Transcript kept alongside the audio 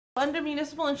Under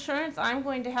municipal insurance, I'm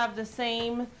going to have the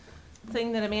same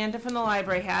thing that Amanda from the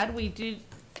library had. We do,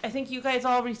 I think you guys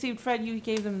all received, Fred, you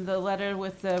gave them the letter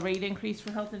with the rate increase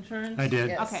for health insurance? I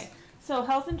did. Yes. Okay, so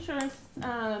health insurance,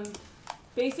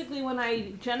 basically when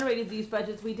I generated these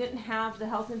budgets, we didn't have the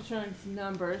health insurance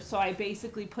numbers, so I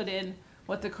basically put in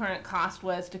what the current cost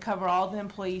was to cover all the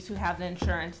employees who have the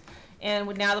insurance. And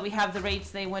now that we have the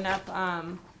rates, they went up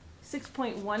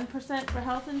 6.1% for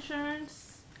health insurance.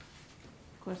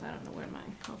 Of course, I don't know where my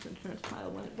health insurance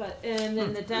pile went, and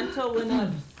then the dental went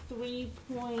up 3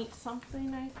 point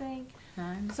something, I think.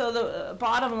 So the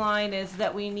bottom line is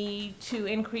that we need to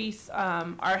increase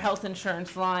our health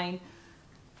insurance line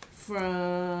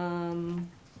from,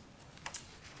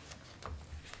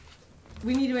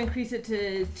 we need to increase it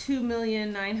to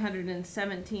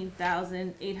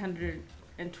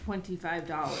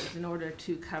 $2,917,825 in order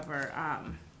to cover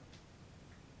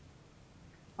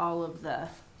all of the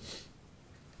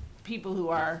people who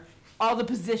are, all the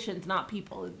positions, not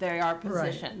people, they are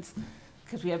positions,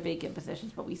 because we have vacant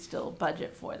positions, but we still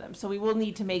budget for them. So we will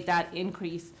need to make that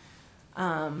increase.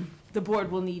 The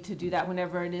board will need to do that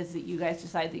whenever it is that you guys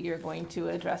decide that you're going to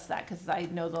address that, because I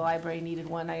know the library needed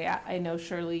one. I know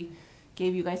Shirley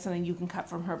gave you guys something you can cut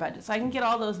from her budget. So I can get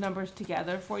all those numbers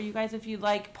together for you guys if you'd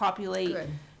like, populate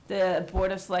the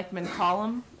Board of Selectmen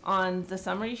column on the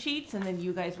summary sheets, and then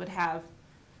you guys would have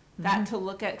that to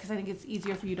look at, because I think it's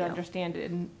easier for you to understand it,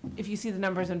 and if you see the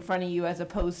numbers in front of you as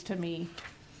opposed to me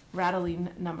rattling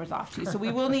numbers off to you. So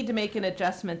we will need to make an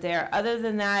adjustment there. Other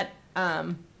than that,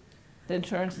 the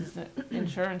insurance is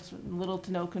insurance, little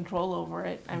to no control over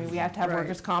it. I mean, we have to have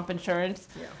workers' comp insurance.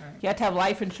 You have to have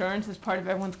life insurance as part of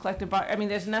everyone's collective I mean,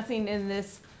 there's nothing in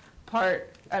this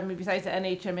part, I mean, besides the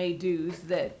NHMA dues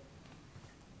that,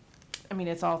 I mean,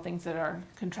 it's all things that are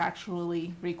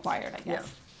contractually required, I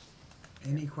guess.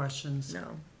 Any questions?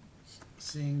 No.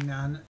 Seeing none,